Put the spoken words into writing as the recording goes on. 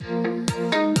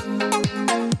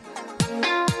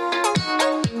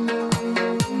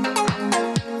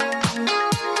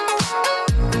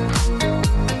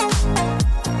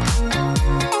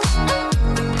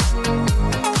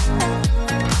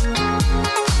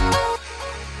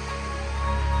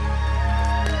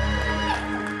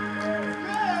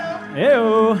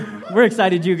We're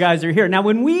excited you guys are here. Now,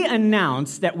 when we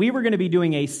announced that we were going to be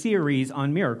doing a series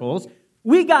on miracles,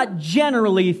 we got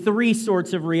generally three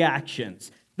sorts of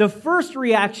reactions. The first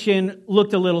reaction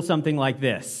looked a little something like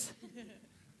this.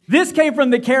 This came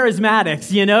from the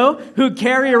charismatics, who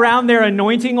carry around their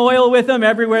anointing oil with them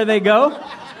everywhere they go.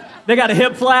 They got a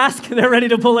hip flask. They're ready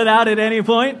to pull it out at any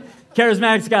point.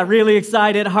 Charismatics got really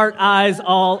excited, heart, eyes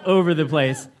all over the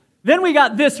place. Then we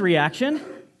got this reaction.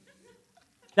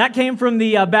 That came from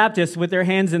the Baptists with their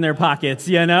hands in their pockets,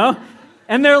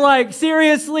 And they're like,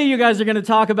 seriously, you guys are going to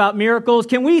talk about miracles?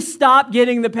 Can we stop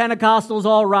getting the Pentecostals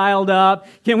all riled up?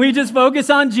 Can we just focus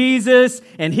on Jesus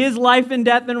and his life and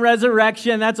death and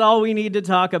resurrection? That's all we need to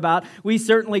talk about. We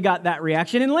certainly got that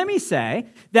reaction. And let me say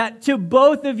that to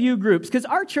both of you groups, because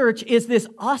our church is this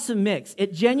awesome mix,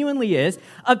 it genuinely is,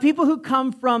 of people who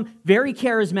come from very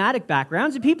charismatic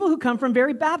backgrounds and people who come from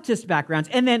very Baptist backgrounds,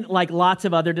 and then like lots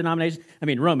of other denominations,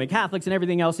 Roman Catholics and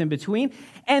everything else in between.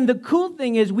 And the cool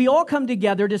thing is we all come together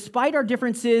despite our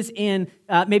differences in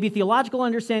maybe theological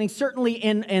understanding, certainly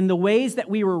in the ways that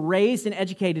we were raised and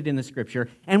educated in the Scripture,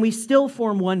 and we still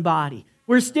form one body.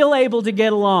 We're still able to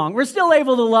get along. We're still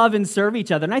able to love and serve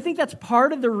each other. And I think that's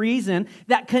part of the reason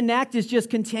that Connect is just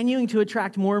continuing to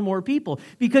attract more and more people,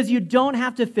 because you don't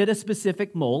have to fit a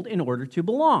specific mold in order to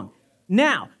belong.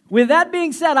 Now, with that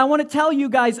being said, I want to tell you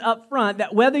guys up front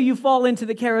that whether you fall into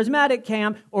the charismatic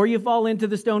camp or you fall into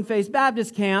the stone-faced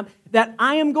Baptist camp, that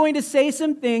I am going to say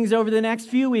some things over the next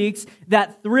few weeks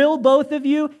that thrill both of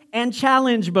you and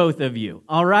challenge both of you,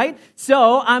 all right?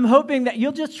 So I'm hoping that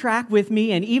you'll just track with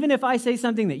me, and even if I say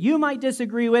something that you might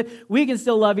disagree with, we can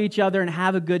still love each other and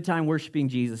have a good time worshiping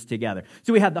Jesus together.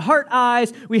 So we had the heart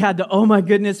eyes, we had the oh my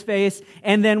goodness face,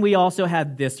 and then we also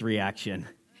had this reaction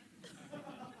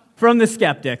from the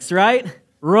skeptics, right?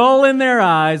 Rolling their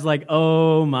eyes like,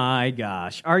 oh my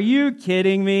gosh, are you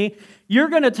kidding me? You're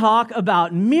going to talk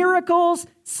about miracles?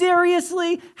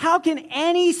 Seriously? How can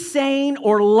any sane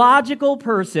or logical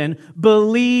person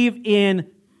believe in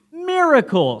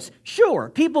miracles? Sure,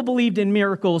 people believed in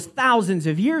miracles thousands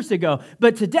of years ago,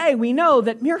 but today we know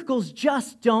that miracles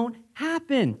just don't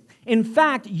happen. In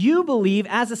fact, you believe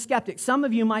as a skeptic. Some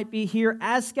of you might be here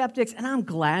as skeptics, and I'm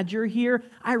glad you're here.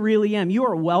 I really am. You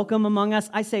are welcome among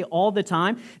us. I say all the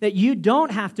time that you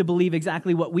don't have to believe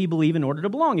exactly what we believe in order to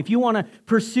belong. If you want to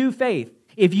pursue faith,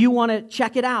 if you want to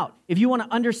check it out, if you want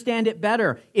to understand it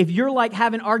better, if you're like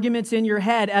having arguments in your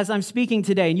head as I'm speaking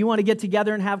today and you want to get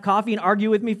together and have coffee and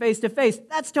argue with me face to face,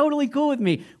 that's totally cool with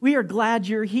me. We are glad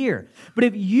you're here. But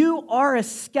if you are a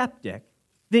skeptic,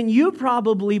 then you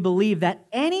probably believe that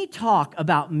any talk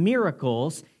about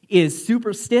miracles is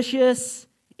superstitious,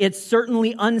 it's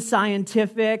certainly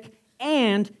unscientific,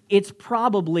 and it's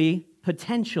probably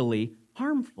potentially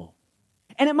harmful.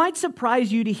 And it might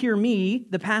surprise you to hear me,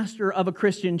 the pastor of a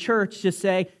Christian church, just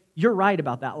say, you're right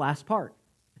about that last part.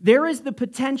 There is the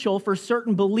potential for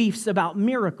certain beliefs about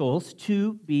miracles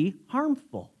to be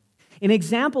harmful. An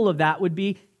example of that would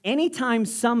be anytime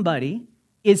somebody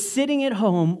is sitting at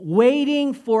home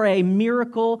waiting for a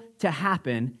miracle to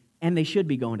happen, and they should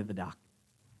be going to the doctor.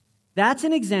 That's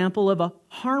an example of a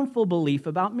harmful belief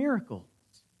about miracles.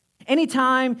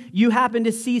 Anytime you happen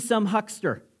to see some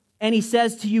huckster, and he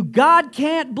says to you, God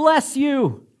can't bless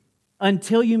you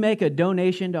until you make a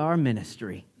donation to our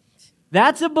ministry.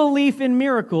 That's a belief in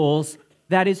miracles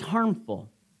that is harmful.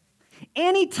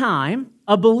 Anytime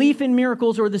a belief in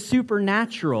miracles or the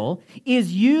supernatural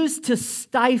is used to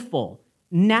stifle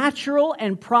natural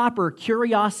and proper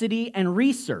curiosity and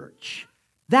research,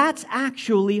 that's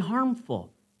actually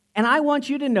harmful. And I want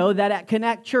you to know that at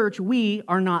Connect Church, we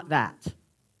are not that.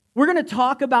 We're going to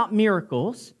talk about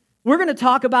miracles. We're going to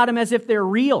talk about them as if they're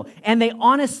real, and they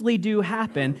honestly do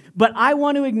happen. But I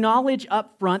want to acknowledge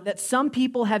up front that some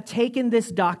people have taken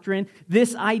this doctrine,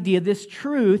 this idea, this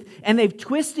truth, and they've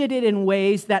twisted it in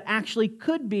ways that actually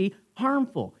could be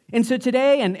harmful. And so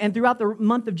today and throughout the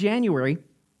month of January,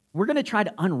 we're going to try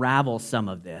to unravel some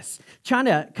of this, trying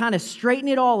to kind of straighten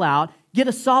it all out, get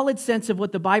a solid sense of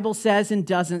what the Bible says and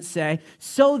doesn't say,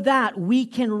 so that we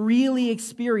can really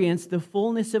experience the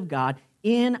fullness of God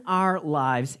in our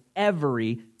lives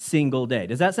every single day.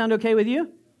 Does that sound okay with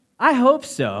you? I hope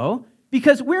so,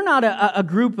 because we're not a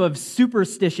group of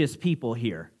superstitious people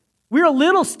here. We're a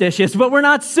little stitious, but we're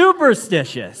not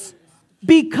superstitious,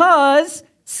 because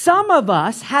some of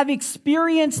us have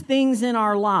experienced things in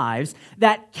our lives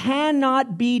that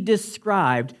cannot be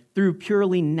described through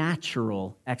purely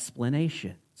natural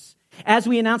explanations. As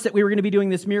we announced that we were going to be doing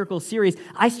this miracle series,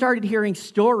 I started hearing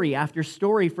story after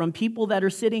story from people that are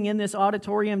sitting in this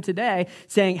auditorium today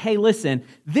saying, hey, listen,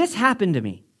 this happened to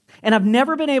me. and I've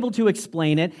never been able to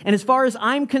explain it. And as far as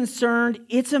I'm concerned,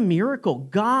 it's a miracle.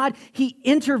 God, He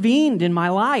intervened in my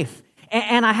life.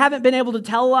 And I haven't been able to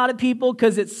tell a lot of people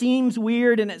because it seems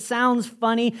weird and it sounds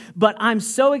funny, but I'm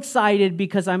so excited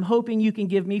because I'm hoping you can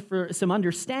give me some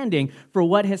understanding for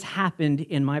what has happened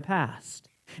in my past.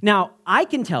 Now, I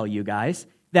can tell you guys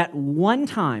that one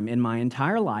time in my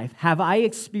entire life have I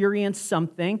experienced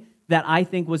something that I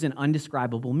think was an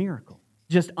undescribable miracle,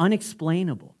 just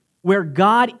unexplainable, where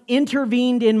God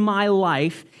intervened in my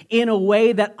life in a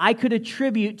way that I could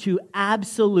attribute to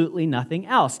absolutely nothing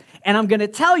else. And I'm going to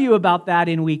tell you about that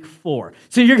in week 4.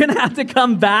 So you're going to have to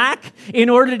come back in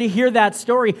order to hear that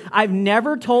story. I've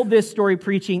never told this story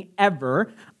preaching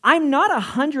ever. I'm not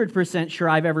 100% sure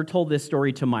I've ever told this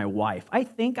story to my wife. I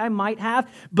think I might have,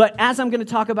 but as I'm going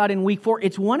to talk about in week 4,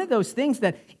 it's one of those things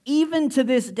that even to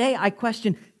this day I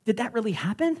question, did that really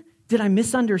happen? Did I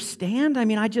misunderstand? I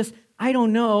mean, I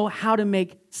don't know how to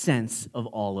make sense of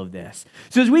all of this.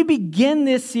 So as we begin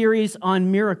this series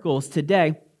on miracles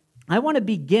today, I want to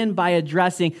begin by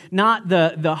addressing not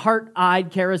the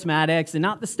heart-eyed charismatics and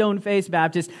not the stone-faced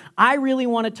Baptists. I really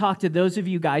want to talk to those of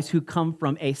you guys who come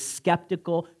from a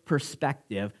skeptical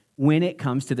perspective when it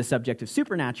comes to the subject of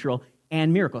supernatural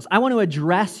and miracles. I want to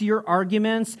address your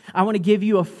arguments. I want to give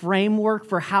you a framework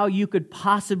for how you could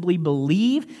possibly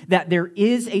believe that there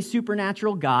is a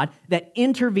supernatural God that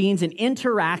intervenes and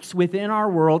interacts within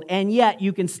our world, and yet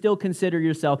you can still consider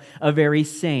yourself a very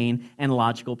sane and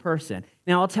logical person.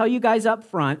 Now, I'll tell you guys up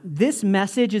front, this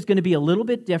message is going to be a little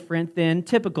bit different than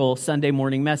typical Sunday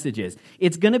morning messages.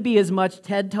 It's going to be as much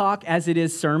TED Talk as it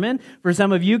is sermon. For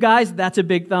some of you guys, that's a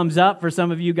big thumbs up. For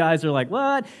some of you guys are like,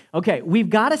 what? Okay,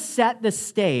 we've got to set the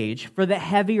stage for the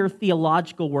heavier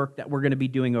theological work that we're going to be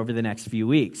doing over the next few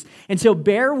weeks. And so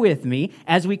bear with me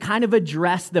as we kind of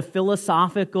address the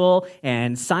philosophical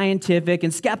and scientific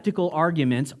and skeptical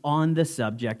arguments on the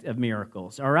subject of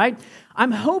miracles, all right?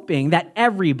 I'm hoping that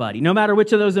everybody, no matter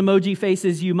which of those emoji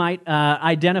faces you might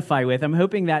identify with, I'm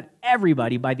hoping that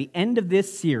everybody by the end of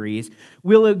this series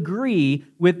will agree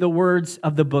with the words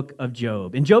of the book of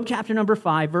Job. In Job chapter number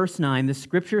 5, verse 9, the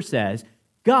scripture says,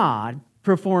 God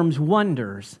performs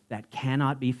wonders that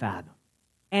cannot be fathomed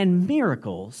and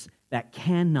miracles that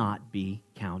cannot be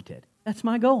counted. That's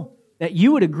my goal, that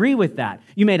you would agree with that.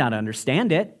 You may not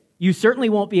understand it. You certainly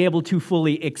won't be able to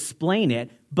fully explain it,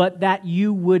 but that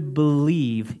you would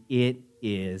believe it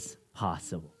is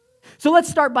possible. So let's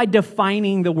start by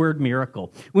defining the word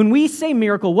miracle. When we say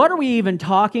miracle, what are we even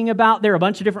talking about? There are a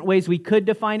bunch of different ways we could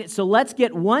define it. So let's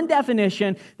get one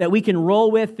definition that we can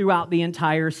roll with throughout the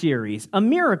entire series. A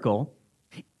miracle,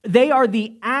 they are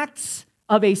the acts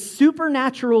of a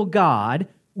supernatural God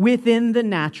within the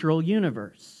natural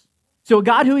universe. So a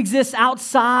God who exists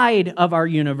outside of our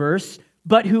universe,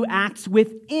 but who acts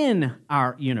within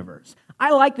our universe.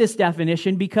 I like this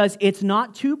definition because it's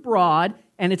not too broad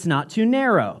and it's not too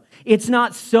narrow. It's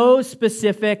not so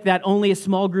specific that only a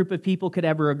small group of people could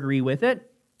ever agree with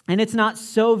it. And it's not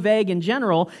so vague and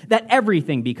general that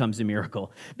everything becomes a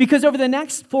miracle. Because over the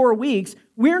next 4 weeks,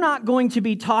 we're not going to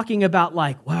be talking about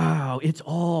like, wow, it's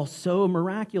all so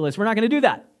miraculous. We're not going to do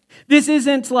that. This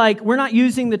isn't like, we're not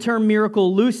using the term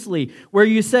miracle loosely, where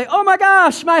you say, oh my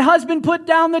gosh, my husband put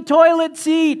down the toilet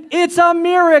seat. It's a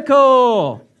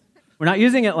miracle. We're not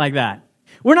using it like that.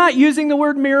 We're not using the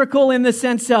word miracle in the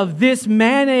sense of this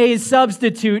mayonnaise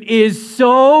substitute is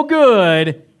so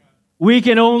good, we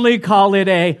can only call it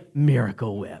a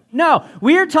Miracle Whip. No,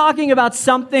 we are talking about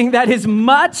something that is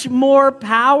much more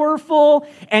powerful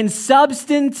and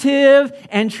substantive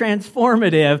and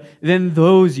transformative than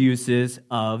those uses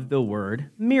of the word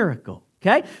miracle.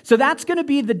 Okay? So that's going to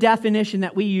be the definition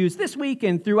that we use this week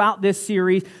and throughout this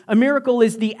series. A miracle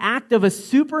is the act of a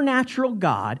supernatural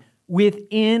God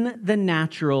within the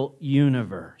natural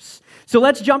universe. So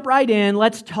let's jump right in.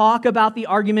 Let's talk about the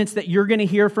arguments that you're going to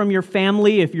hear from your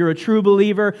family if you're a true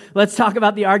believer. Let's talk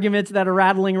about the arguments that are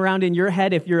rattling around in your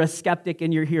head if you're a skeptic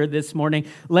and you're here this morning.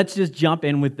 Let's just jump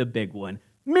in with the big one.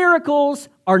 Miracles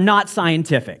are not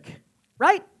scientific,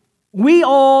 right? We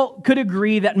all could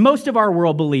agree that most of our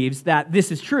world believes that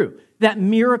this is true, that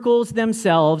miracles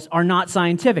themselves are not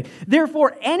scientific.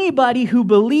 Therefore, anybody who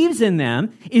believes in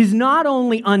them is not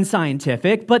only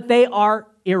unscientific, but they are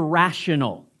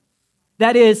irrational.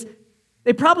 That is,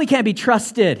 they probably can't be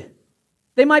trusted.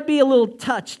 They might be a little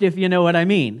touched, if you know what I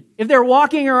mean, if they're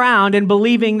walking around and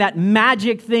believing that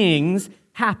magic things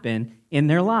happen in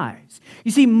their lives.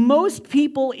 You see, most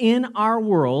people in our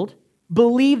world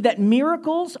believe that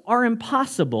miracles are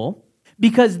impossible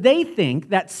because they think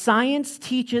that science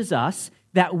teaches us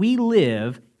that we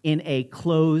live in a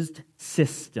closed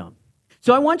system.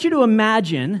 So I want you to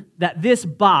imagine that this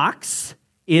box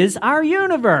is our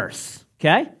universe,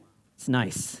 okay? It's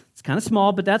nice. It's kind of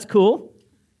small, but that's cool.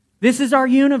 This is our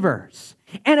universe.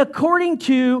 And according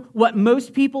to what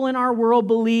most people in our world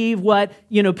believe, what,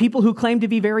 people who claim to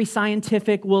be very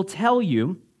scientific will tell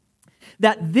you,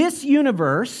 that this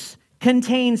universe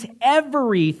contains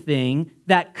everything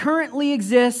that currently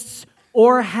exists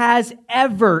or has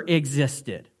ever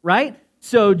existed, right?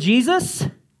 So Jesus,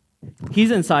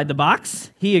 he's inside the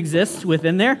box. He exists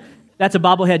within there. That's a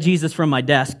bobblehead Jesus from my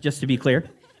desk, just to be clear.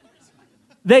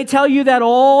 They tell you that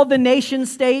all the nation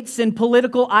states and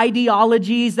political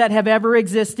ideologies that have ever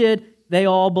existed, they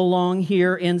all belong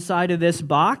here inside of this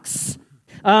box.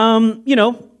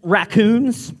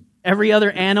 Raccoons, every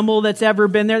other animal that's ever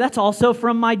been there, that's also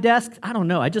from my desk. I don't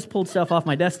know, I just pulled stuff off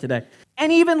my desk today.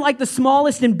 And even like the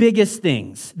smallest and biggest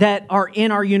things that are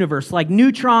in our universe, like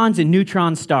neutrons and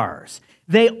neutron stars,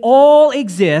 they all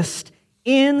exist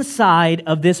inside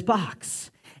of this box.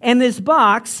 And this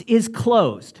box is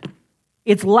closed.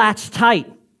 It's latched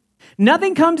tight.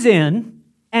 Nothing comes in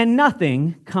and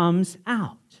nothing comes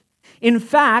out. In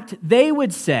fact, they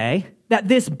would say that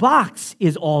this box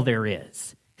is all there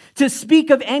is. To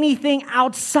speak of anything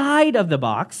outside of the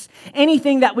box,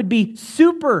 anything that would be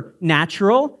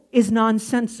supernatural, is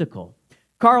nonsensical.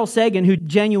 Carl Sagan, who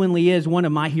genuinely is one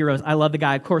of my heroes, I love the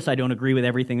guy. Of course, I don't agree with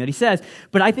everything that he says,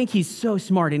 but I think he's so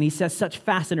smart and he said such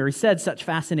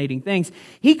fascinating things.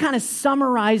 He kind of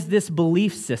summarized this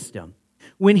belief system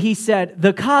when he said,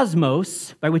 the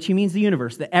cosmos, by which he means the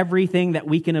universe, the everything that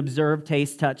we can observe,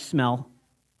 taste, touch, smell,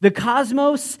 the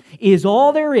cosmos is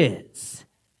all there is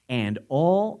and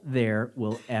all there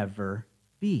will ever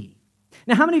be.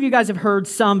 Now, how many of you guys have heard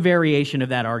some variation of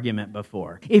that argument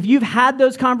before? If you've had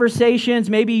those conversations,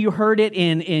 maybe you heard it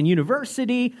in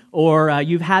university, or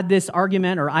you've had this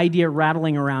argument or idea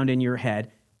rattling around in your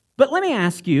head. But let me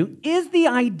ask you, is the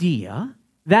idea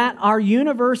that our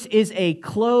universe is a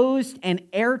closed and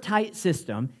airtight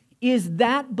system, is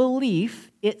that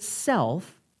belief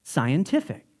itself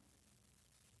scientific?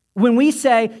 When we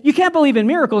say, you can't believe in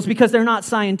miracles because they're not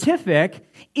scientific,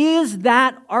 is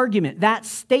that argument, that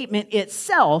statement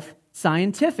itself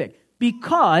scientific?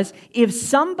 Because if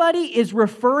somebody is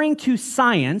referring to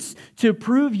science to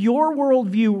prove your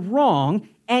worldview wrong,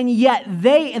 and yet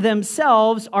they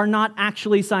themselves are not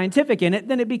actually scientific in it,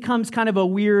 then it becomes kind of a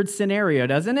weird scenario,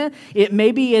 doesn't it?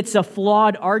 Maybe it's a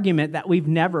flawed argument that we've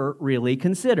never really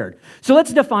considered. So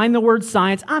let's define the word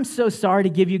science. I'm so sorry to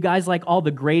give you guys like all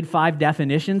the grade 5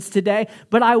 definitions today,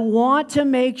 but I want to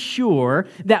make sure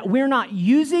that we're not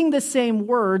using the same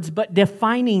words, but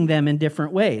defining them in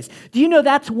different ways. Do you know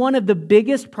that's one of the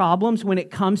biggest problems when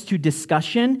it comes to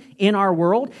discussion in our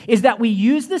world, is that we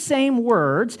use the same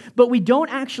words, but we don't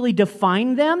actually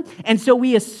define them, and so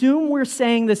we assume we're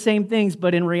saying the same things,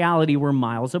 but in reality, we're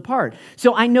miles apart.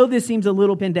 So I know this seems a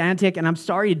little pedantic, and I'm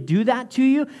sorry to do that to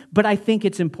you, but I think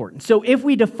it's important. So if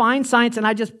we define science, and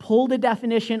I just pulled a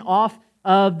definition off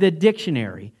of the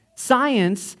dictionary,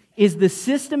 science is the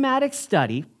systematic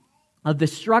study of the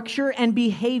structure and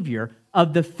behavior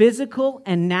of the physical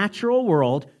and natural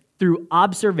world through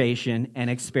observation and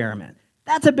experiment.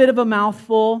 That's a bit of a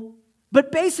mouthful,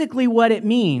 but basically what it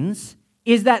means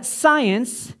is that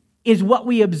science is what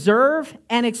we observe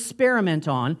and experiment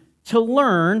on to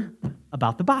learn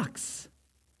about the box.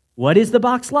 What is the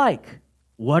box like?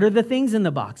 What are the things in the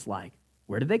box like?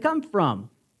 Where do they come from?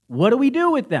 What do we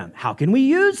do with them? How can we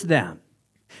use them?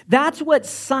 That's what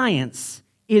science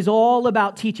is all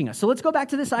about teaching us. So let's go back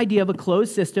to this idea of a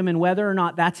closed system and whether or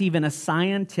not that's even a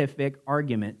scientific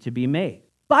argument to be made.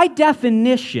 By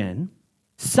definition,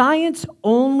 science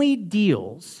only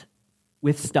deals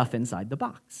with stuff inside the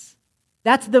box.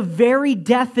 That's the very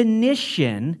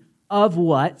definition of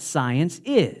what science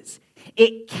is.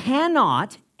 It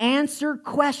cannot answer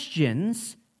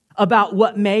questions about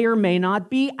what may or may not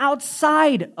be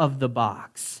outside of the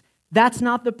box. That's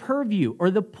not the purview or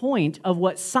the point of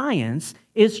what science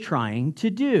is trying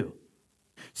to do.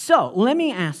 So, let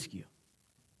me ask you,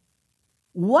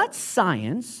 what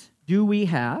science do we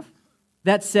have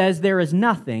that says there is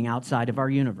nothing outside of our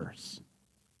universe?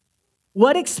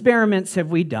 What experiments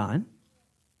have we done?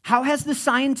 How has the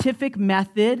scientific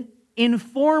method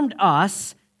informed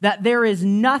us that there is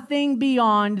nothing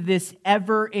beyond this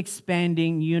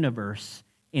ever-expanding universe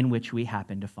in which we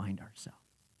happen to find ourselves?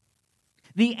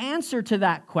 The answer to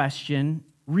that question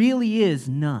really is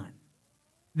none.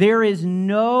 There is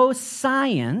no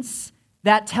science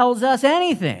that tells us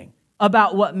anything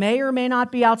about what may or may not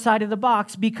be outside of the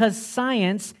box because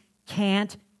science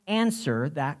can't answer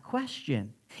that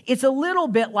question. It's a little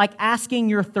bit like asking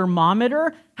your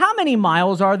thermometer, how many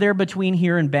miles are there between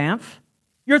here and Banff?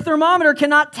 Your thermometer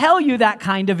cannot tell you that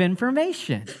kind of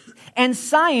information. And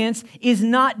science is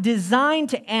not designed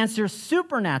to answer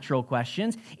supernatural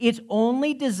questions. It's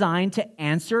only designed to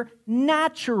answer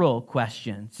natural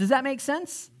questions. Does that make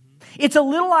sense? It's a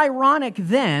little ironic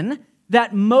then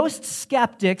that most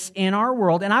skeptics in our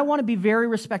world, and I want to be very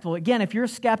respectful. Again, if you're a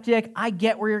skeptic, I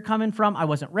get where you're coming from. I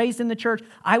wasn't raised in the church.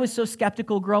 I was so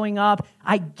skeptical growing up.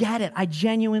 I get it. I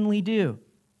genuinely do.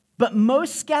 But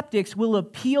most skeptics will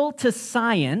appeal to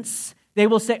science. They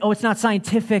will say, oh, it's not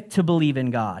scientific to believe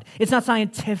in God. It's not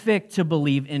scientific to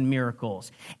believe in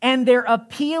miracles. And they're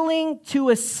appealing to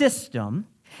a system,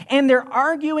 and they're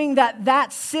arguing that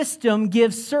that system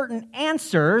gives certain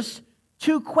answers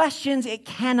to questions it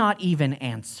cannot even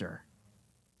answer.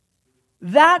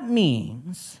 That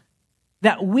means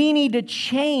that we need to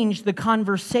change the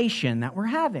conversation that we're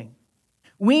having.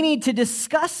 We need to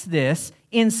discuss this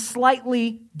in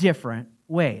slightly different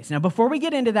ways. Now, before we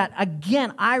get into that,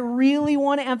 again, I really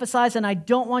want to emphasize, and I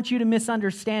don't want you to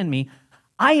misunderstand me,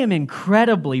 I am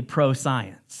incredibly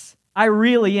pro-science. I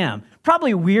really am.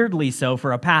 Probably weirdly so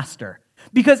for a pastor.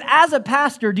 Because as a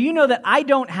pastor, do you know that I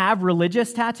don't have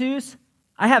religious tattoos?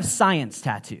 I have science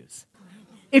tattoos.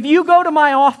 If you go to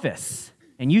my office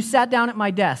and you sat down at my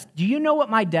desk, do you know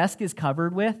what my desk is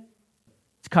covered with?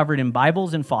 It's covered in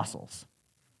Bibles and fossils.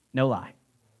 No lie.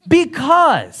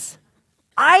 Because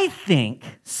I think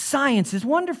science is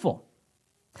wonderful.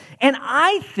 And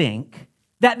I think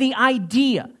that the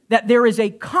idea that there is a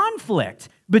conflict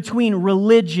between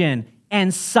religion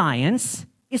and science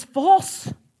is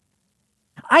false.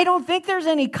 I don't think there's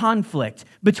any conflict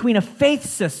between a faith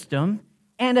system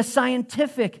and a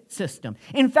scientific system.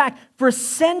 In fact, for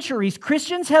centuries,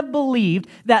 Christians have believed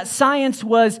that science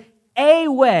was a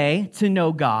way to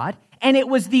know God, and it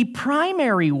was the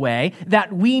primary way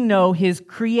that we know His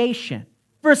creation.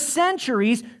 For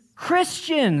centuries,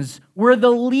 Christians were the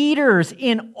leaders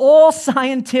in all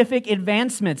scientific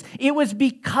advancements. It was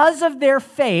because of their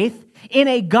faith in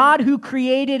a God who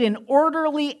created an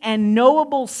orderly and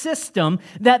knowable system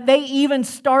that they even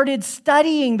started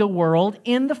studying the world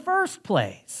in the first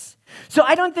place. So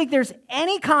I don't think there's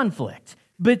any conflict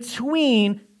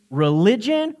between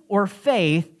religion or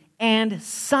faith and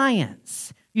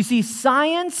science. You see,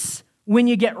 science, when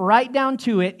you get right down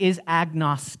to it, is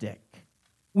agnostic.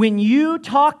 When you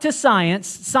talk to science,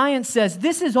 science says,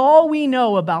 this is all we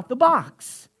know about the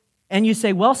box. And you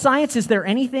say, well, science, is there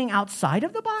anything outside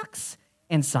of the box?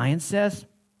 And science says,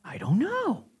 I don't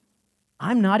know.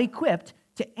 I'm not equipped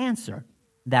to answer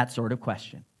that sort of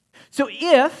question. So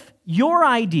if your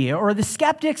idea or the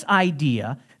skeptic's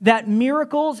idea that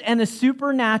miracles and the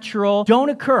supernatural don't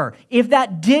occur, if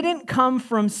that didn't come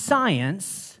from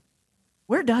science,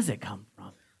 where does it come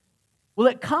from? Well,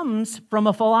 it comes from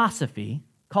a philosophy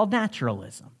called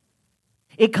naturalism.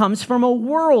 It comes from a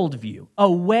worldview,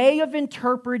 a way of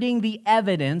interpreting the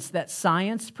evidence that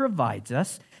science provides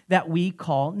us that we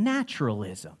call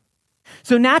naturalism.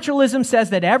 So naturalism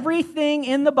says that everything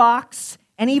in the box,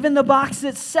 and even the box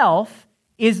itself,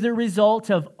 is the result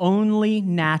of only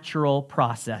natural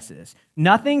processes.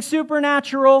 Nothing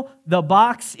supernatural, the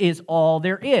box is all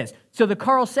there is. So the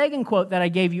Carl Sagan quote that I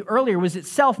gave you earlier was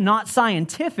itself not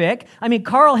scientific. I mean,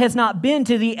 Carl has not been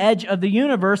to the edge of the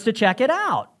universe to check it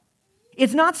out.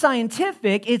 It's not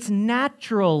scientific, it's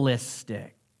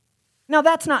naturalistic. Now,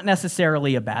 that's not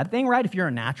necessarily a bad thing, right? If you're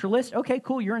a naturalist, okay,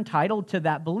 cool, you're entitled to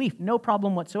that belief. No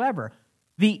problem whatsoever.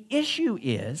 The issue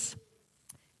is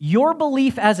your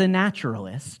belief as a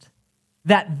naturalist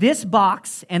that this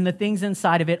box and the things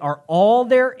inside of it are all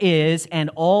there is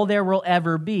and all there will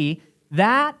ever be.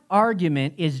 That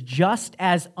argument is just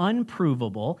as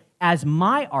unprovable as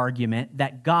my argument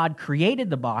that God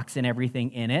created the box and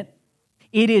everything in it.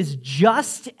 It is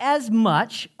just as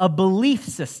much a belief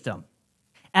system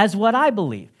as what I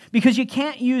believe, because you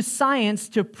can't use science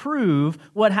to prove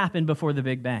what happened before the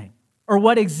Big Bang or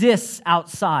what exists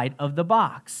outside of the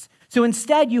box. So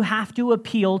instead, you have to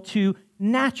appeal to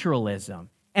naturalism.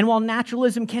 And while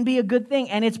naturalism can be a good thing,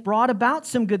 and it's brought about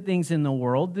some good things in the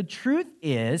world, the truth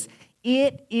is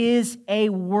it is a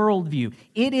worldview.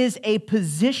 It is a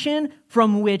position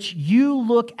from which you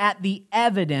look at the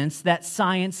evidence that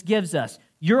science gives us.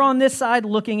 You're on this side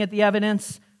looking at the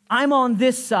evidence. I'm on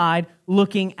this side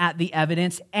looking at the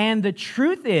evidence. And the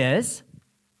truth is,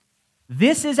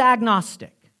 this is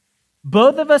agnostic.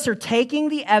 Both of us are taking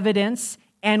the evidence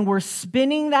and we're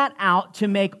spinning that out to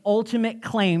make ultimate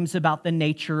claims about the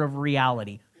nature of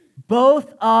reality.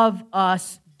 Both of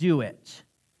us do it.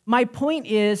 My point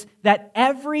is that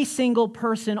every single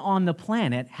person on the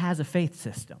planet has a faith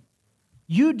system.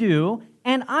 You do,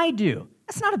 and I do.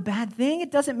 That's not a bad thing. It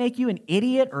doesn't make you an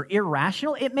idiot or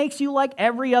irrational. It makes you like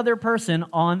every other person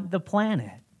on the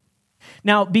planet.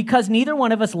 Now, because neither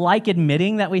one of us like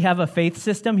admitting that we have a faith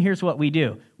system, here's what we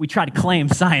do. We try to claim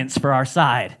science for our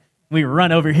side. We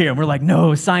run over here and we're like,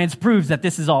 no, science proves that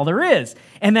this is all there is.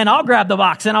 And then I'll grab the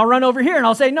box and I'll run over here and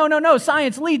I'll say, no,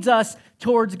 science leads us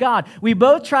towards God. We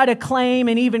both try to claim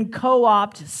and even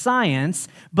co-opt science,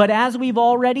 but as we've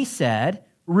already said,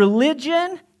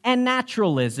 religion and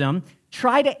naturalism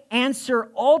try to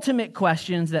answer ultimate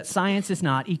questions that science is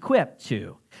not equipped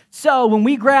to. So when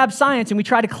we grab science and we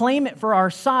try to claim it for our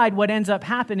side, what ends up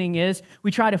happening is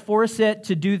we try to force it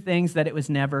to do things that it was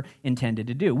never intended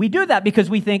to do. We do that because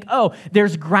we think,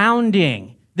 there's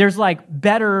grounding. There's like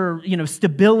better,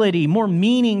 stability, more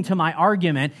meaning to my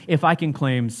argument if I can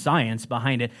claim science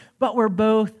behind it. But we're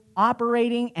both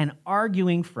operating and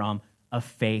arguing from a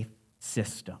faith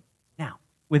system. Now,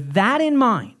 with that in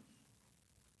mind,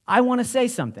 I want to say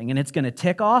something, and it's going to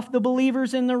tick off the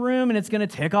believers in the room, and it's going to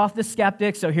tick off the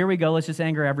skeptics. So here we go. Let's just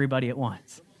anger everybody at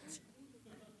once.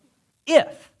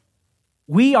 If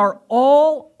we are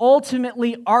all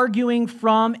ultimately arguing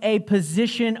from a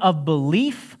position of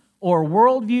belief or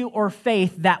worldview or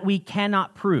faith that we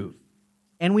cannot prove,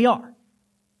 and we are,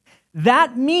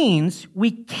 that means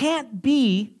we can't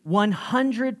be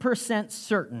 100%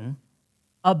 certain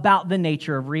about the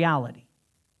nature of reality.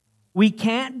 We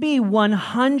can't be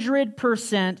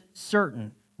 100%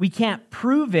 certain. We can't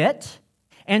prove it.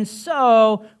 And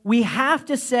so we have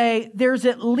to say there's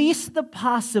at least the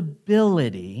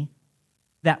possibility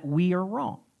that we are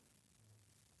wrong.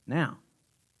 Now,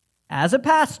 as a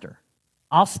pastor,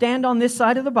 I'll stand on this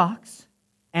side of the box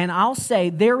and I'll say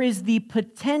there is the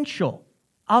potential.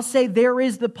 I'll say there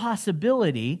is the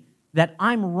possibility that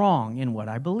I'm wrong in what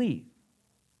I believe.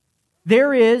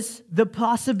 There is the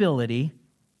possibility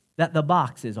that the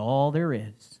box is all there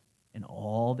is and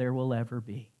all there will ever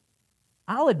be.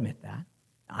 I'll admit that.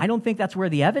 I don't think that's where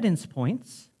the evidence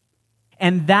points.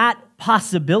 And that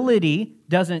possibility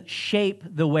doesn't shape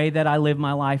the way that I live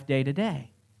my life day to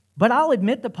day. But I'll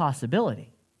admit the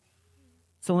possibility.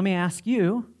 So let me ask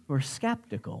you, who are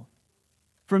skeptical,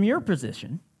 from your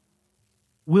position,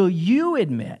 will you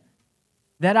admit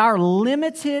that our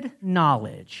limited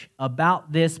knowledge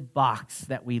about this box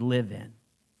that we live in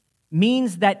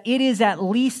means that it is at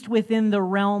least within the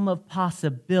realm of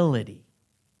possibility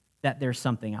that there's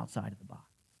something outside of the box?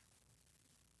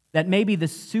 That maybe the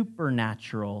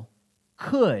supernatural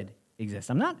could exist.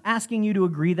 I'm not asking you to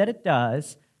agree that it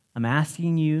does. I'm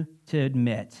asking you to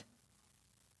admit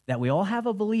that we all have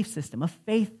a belief system, a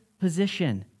faith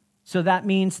position. So that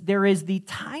means there is the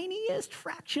tiniest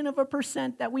fraction of a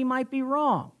percent that we might be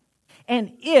wrong.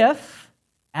 And if,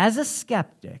 as a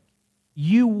skeptic,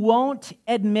 you won't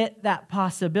admit that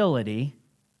possibility,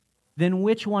 then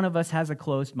which one of us has a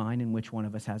closed mind and which one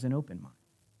of us has an open mind?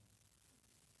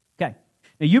 Okay.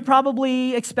 Now, you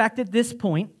probably expect at this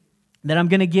point that I'm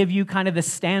going to give you kind of the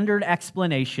standard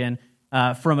explanation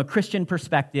from a Christian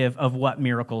perspective of what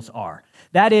miracles are.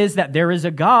 That is that there is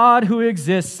a God who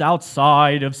exists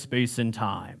outside of space and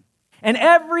time. And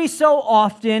every so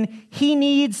often, he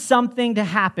needs something to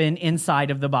happen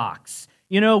inside of the box.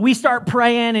 We start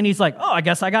praying and he's like, I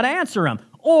guess I got to answer him.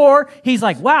 Or he's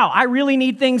like, wow, I really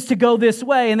need things to go this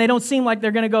way, and they don't seem like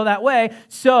they're going to go that way.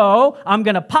 So I'm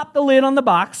going to pop the lid on the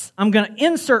box. I'm going to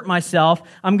insert myself.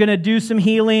 I'm going to do some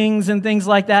healings and things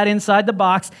like that inside the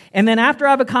box. And then after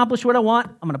I've accomplished what I want,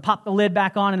 I'm going to pop the lid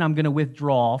back on, and I'm going to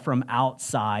withdraw from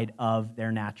outside of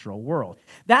their natural world.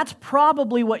 That's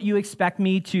probably what you expect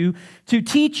me to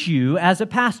teach you as a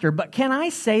pastor. But can I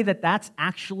say that that's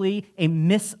actually a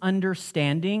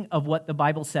misunderstanding of what the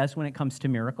Bible says when it comes to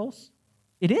miracles?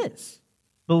 It is.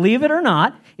 Believe it or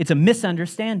not, it's a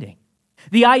misunderstanding.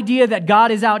 The idea that God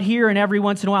is out here and every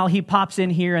once in a while he pops in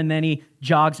here and then he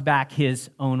jogs back his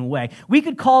own way. We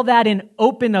could call that an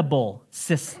openable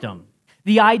system.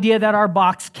 The idea that our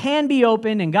box can be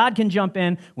opened and God can jump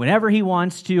in whenever he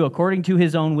wants to according to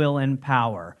his own will and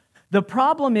power. The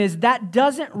problem is that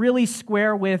doesn't really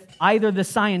square with either the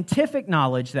scientific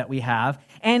knowledge that we have,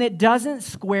 and it doesn't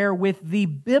square with the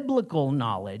biblical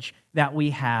knowledge that we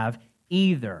have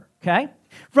either, okay?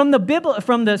 From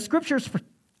the Scripture's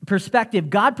perspective,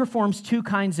 God performs two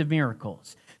kinds of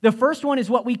miracles. The first one is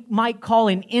what we might call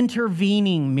an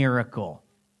intervening miracle.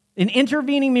 An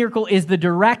intervening miracle is the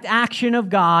direct action of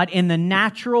God in the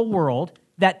natural world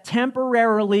that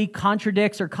temporarily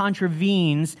contradicts or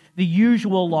contravenes the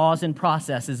usual laws and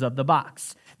processes of the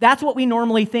box. That's what we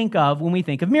normally think of when we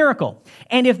think of miracle.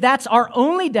 And if that's our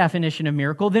only definition of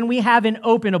miracle, then we have an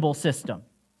openable system.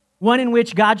 One in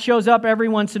which God shows up every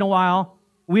once in a while,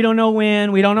 We don't know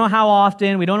when, we don't know how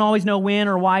often, we don't always know when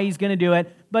or why he's going to do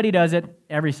it, but he does it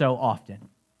every so often.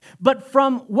 But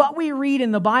from what we read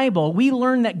in the Bible, we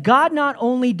learn that God not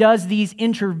only does these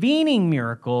intervening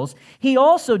miracles, he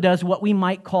also does what we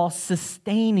might call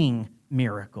sustaining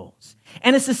miracles.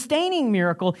 And a sustaining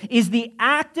miracle is the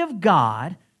act of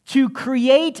God to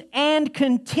create and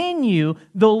continue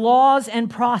the laws and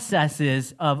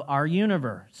processes of our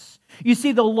universe. You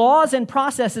see, the laws and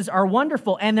processes are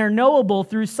wonderful and they're knowable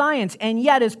through science. And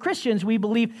yet, as Christians, we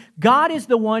believe God is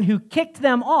the one who kicked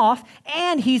them off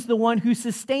and he's the one who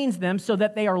sustains them so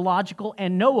that they are logical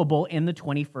and knowable in the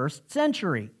 21st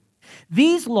century.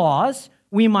 These laws,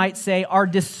 we might say, are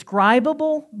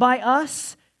describable by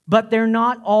us, but they're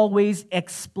not always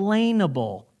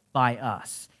explainable by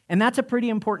us. And that's a pretty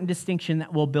important distinction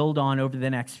that we'll build on over the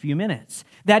next few minutes.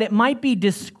 That it might be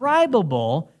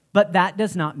describable, but that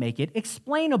does not make it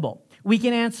explainable. We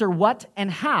can answer what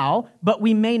and how, but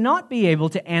we may not be able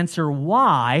to answer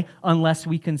why unless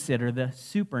we consider the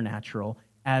supernatural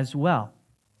as well.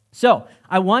 So,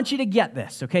 I want you to get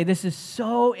this, okay? This is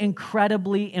so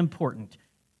incredibly important.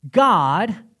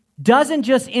 God doesn't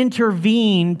just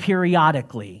intervene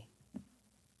periodically.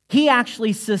 He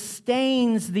actually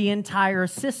sustains the entire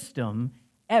system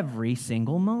every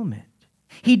single moment.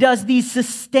 He does these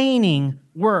sustaining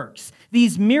works,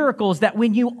 these miracles that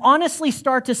when you honestly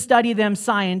start to study them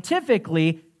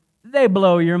scientifically, they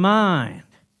blow your mind.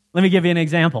 Let me give you an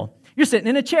example. You're sitting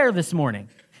in a chair this morning.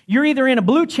 You're either in a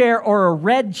blue chair or a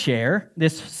red chair.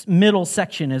 This middle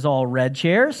section is all red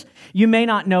chairs. You may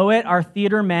not know it. Our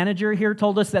theater manager here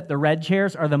told us that the red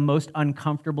chairs are the most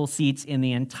uncomfortable seats in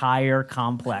the entire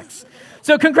complex.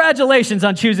 So congratulations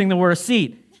on choosing the worst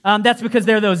seat. That's because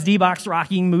they're those D-box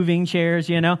rocking, moving chairs,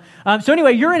 you know. So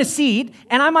anyway, you're in a seat,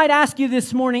 and I might ask you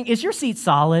this morning, is your seat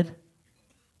solid?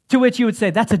 To which you would say,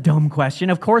 that's a dumb question.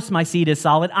 Of course my seat is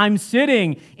solid. I'm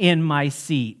sitting in my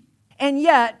seat. And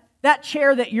yet, that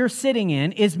chair that you're sitting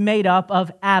in is made up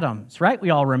of atoms, right?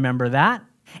 We all remember that.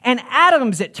 And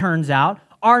atoms, it turns out,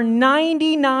 are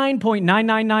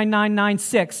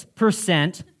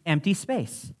 99.99996% empty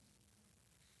space.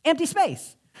 Empty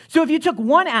space. So if you took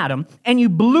one atom and you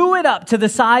blew it up to the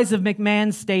size of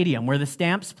McMahon Stadium, where the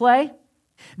Stamps play,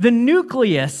 the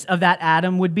nucleus of that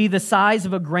atom would be the size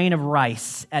of a grain of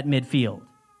rice at midfield.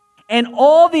 And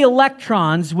all the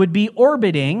electrons would be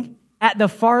orbiting at the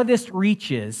farthest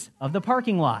reaches of the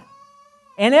parking lot.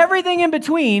 And everything in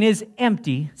between is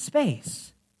empty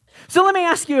space. So let me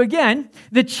ask you again,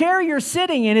 the chair you're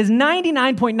sitting in is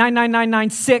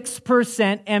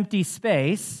 99.99996% empty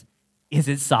space. Is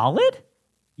it solid?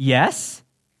 Yes,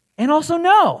 and also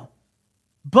no.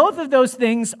 Both of those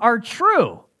things are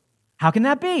true. How can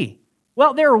that be?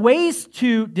 Well, there are ways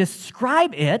to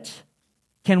describe it.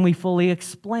 Can we fully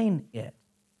explain it?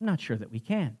 I'm not sure that we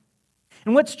can.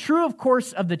 And what's true, of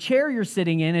course, of the chair you're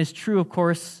sitting in is true, of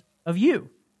course, of you.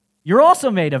 You're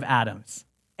also made of atoms.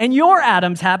 And your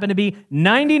atoms happen to be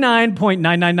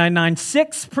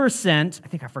 99.99996%. I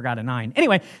think I forgot a 9.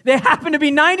 Anyway, they happen to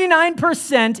be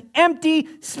 99% empty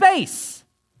space.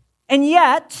 And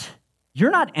yet,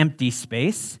 you're not empty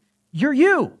space, you're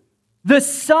you. The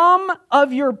sum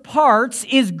of your parts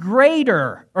is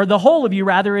greater, or the whole of you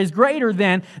rather, is greater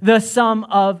than the sum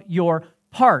of your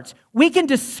parts. We can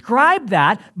describe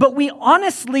that, but we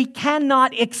honestly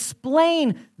cannot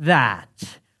explain that.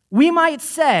 We might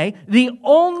say the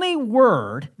only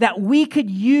word that we could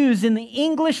use in the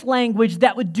English language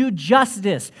that would do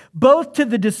justice, both to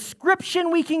the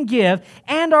description we can give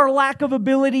and our lack of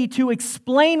ability to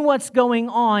explain what's going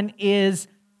on, is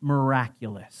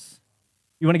miraculous.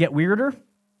 You want to get weirder?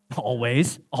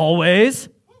 Always.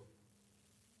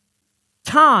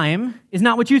 Time is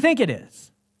not what you think it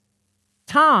is.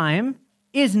 Time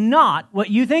is not what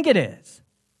you think it is.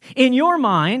 In your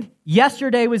mind,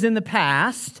 yesterday was in the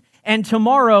past and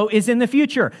tomorrow is in the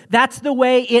future. That's the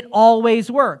way it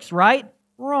always works, right?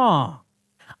 Wrong.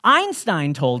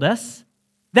 Einstein told us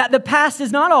that the past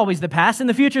is not always the past and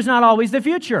the future is not always the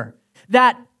future.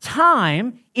 That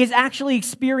time is actually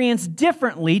experienced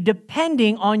differently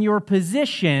depending on your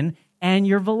position and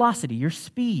your velocity, your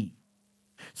speed.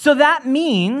 So that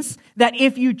means that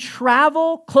if you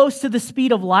travel close to the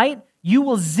speed of light, you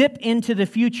will zip into the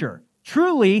future.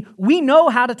 Truly, we know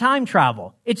how to time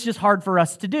travel. It's just hard for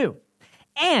us to do.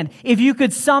 And if you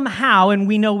could somehow, and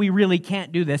we know we really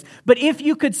can't do this, but if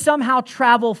you could somehow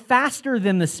travel faster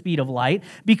than the speed of light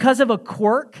because of a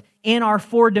quirk in our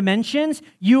 4 dimensions,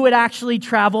 you would actually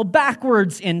travel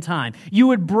backwards in time. You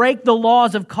would break the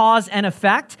laws of cause and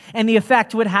effect, and the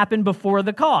effect would happen before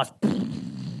the cause.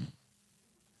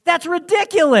 That's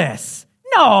ridiculous.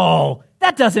 No,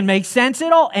 That doesn't make sense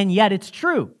at all, and yet it's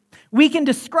true. We can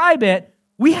describe it.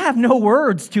 We have no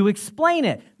words to explain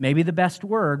it. Maybe the best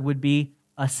word would be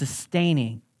a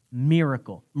sustaining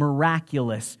miracle,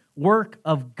 miraculous work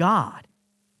of God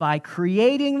by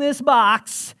creating this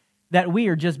box that we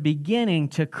are just beginning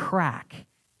to crack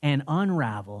and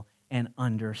unravel and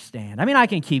understand. I mean, I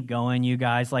can keep going, you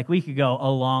guys. Like, we could go a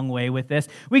long way with this.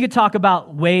 We could talk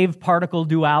about wave-particle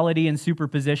duality and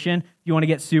superposition, if you want to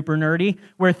get super nerdy,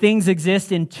 where things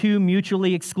exist in two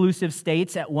mutually exclusive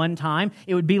states at one time.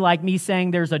 It would be like me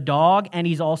saying there's a dog and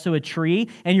he's also a tree,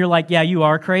 and you're like, yeah, you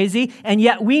are crazy. And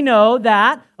yet we know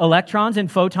that electrons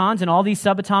and photons and all these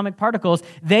subatomic particles,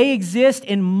 they exist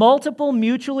in multiple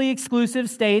mutually exclusive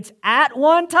states at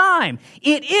one time.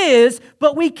 It is,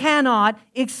 but we cannot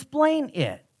explain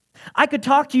it. I could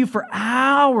talk to you for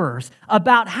hours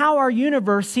about how our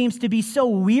universe seems to be so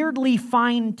weirdly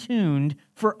fine-tuned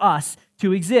for us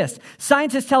to exist.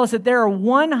 Scientists tell us that there are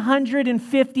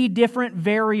 150 different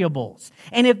variables.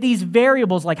 And if these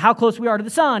variables, like how close we are to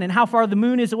the sun and how far the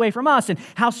moon is away from us and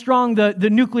how strong the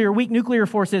weak nuclear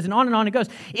force is, and on it goes,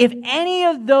 if any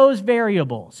of those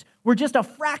variables were just a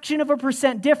fraction of a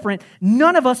percent different,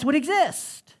 none of us would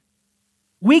exist.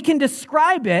 We can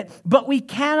describe it, but we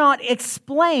cannot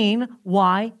explain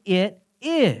why it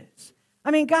is.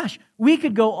 I mean, gosh, we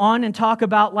could go on and talk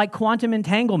about like quantum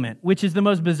entanglement, which is the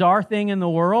most bizarre thing in the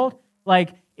world.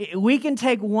 Like, we can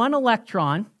take one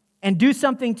electron and do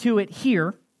something to it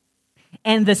here,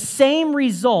 and the same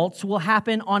results will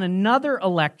happen on another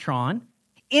electron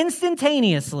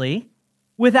instantaneously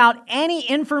without any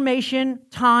information,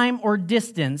 time, or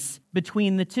distance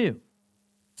between the two.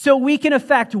 So we can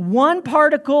affect one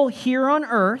particle here on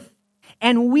Earth,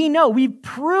 and we've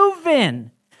proven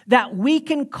that we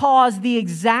can cause the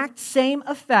exact same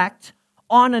effect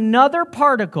on another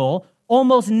particle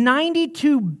almost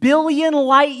 92 billion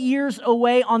light years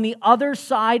away on the other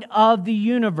side of the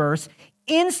universe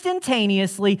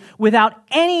instantaneously without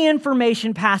any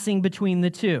information passing between the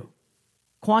two.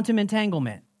 Quantum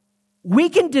entanglement. We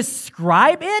can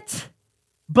describe it,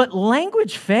 but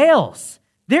language fails.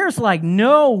 There's like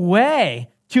no way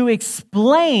to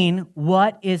explain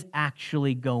what is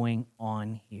actually going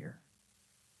on here.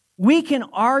 We can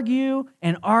argue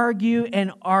and argue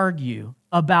and argue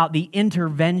about the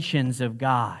interventions of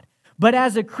God. But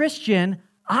as a Christian,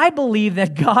 I believe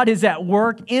that God is at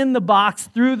work in the box,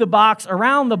 through the box,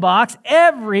 around the box,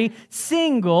 every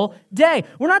single day.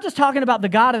 We're not just talking about the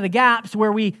God of the gaps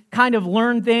where we kind of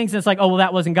learn things and it's like, oh, well,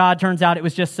 that wasn't God. Turns out it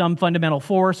was just some fundamental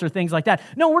force or things like that.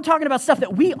 No, we're talking about stuff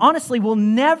that we honestly will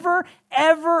never,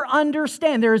 ever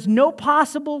understand. There is no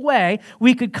possible way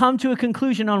we could come to a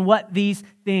conclusion on what these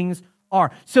things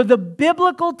are. So the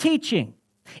biblical teaching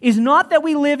is not that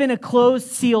we live in a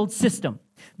closed, sealed system.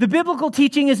 The biblical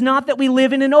teaching is not that we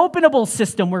live in an openable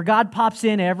system where God pops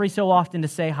in every so often to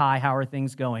say, hi, how are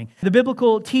things going? The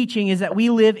biblical teaching is that we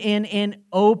live in an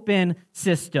open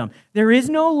system. There is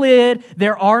no lid.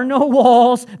 There are no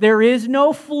walls. There is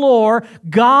no floor.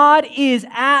 God is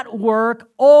at work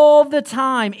all the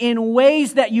time in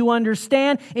ways that you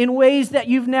understand, in ways that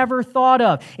you've never thought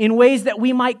of, in ways that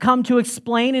we might come to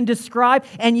explain and describe,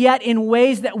 and yet in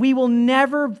ways that we will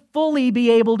never fully be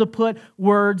able to put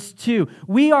words to.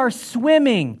 We are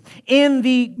swimming in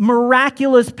the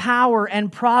miraculous power and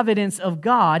providence of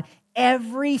God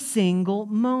every single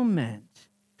moment.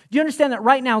 Do you understand that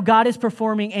right now God is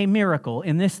performing a miracle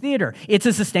in this theater? It's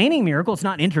a sustaining miracle. It's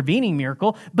not an intervening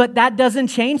miracle, but that doesn't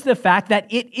change the fact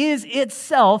that it is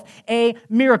itself a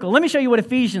miracle. Let me show you what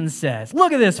Ephesians says.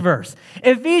 Look at this verse.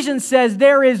 Ephesians says,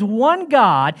 there is one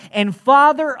God and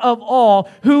Father of all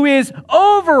who is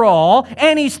over all,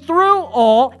 and He's through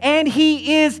all, and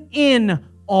He is in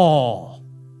all.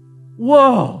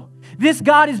 Whoa. This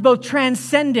God is both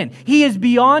transcendent. He is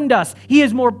beyond us. He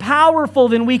is more powerful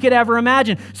than we could ever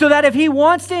imagine. So that if He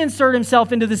wants to insert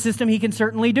Himself into the system, He can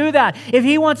certainly do that. If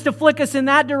He wants to flick us in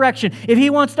that direction, if He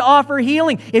wants to offer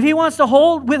healing, if He wants to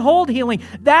withhold healing,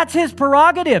 that's His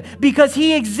prerogative because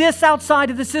He exists outside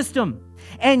of the system.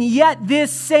 And yet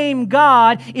this same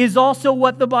God is also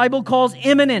what the Bible calls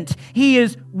immanent. He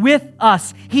is with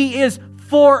us. He is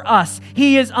for us.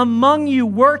 He is among you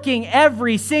working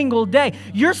every single day.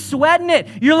 You're sweating it.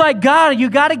 You're like, God, you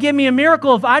got to give me a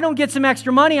miracle. If I don't get some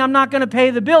extra money, I'm not going to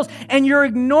pay the bills. And you're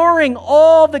ignoring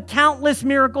all the countless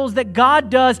miracles that God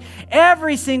does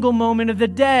every single moment of the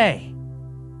day.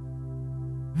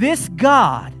 This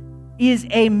God is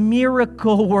a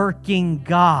miracle-working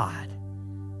God.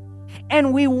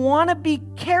 And we want to be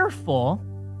careful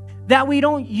that we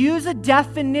don't use a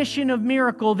definition of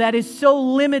miracle that is so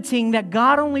limiting that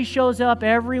God only shows up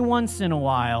every once in a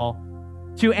while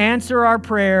to answer our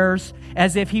prayers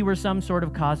as if he were some sort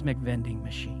of cosmic vending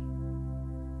machine.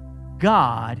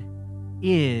 God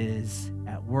is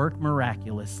at work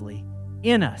miraculously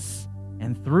in us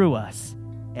and through us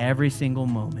every single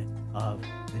moment of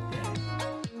the day.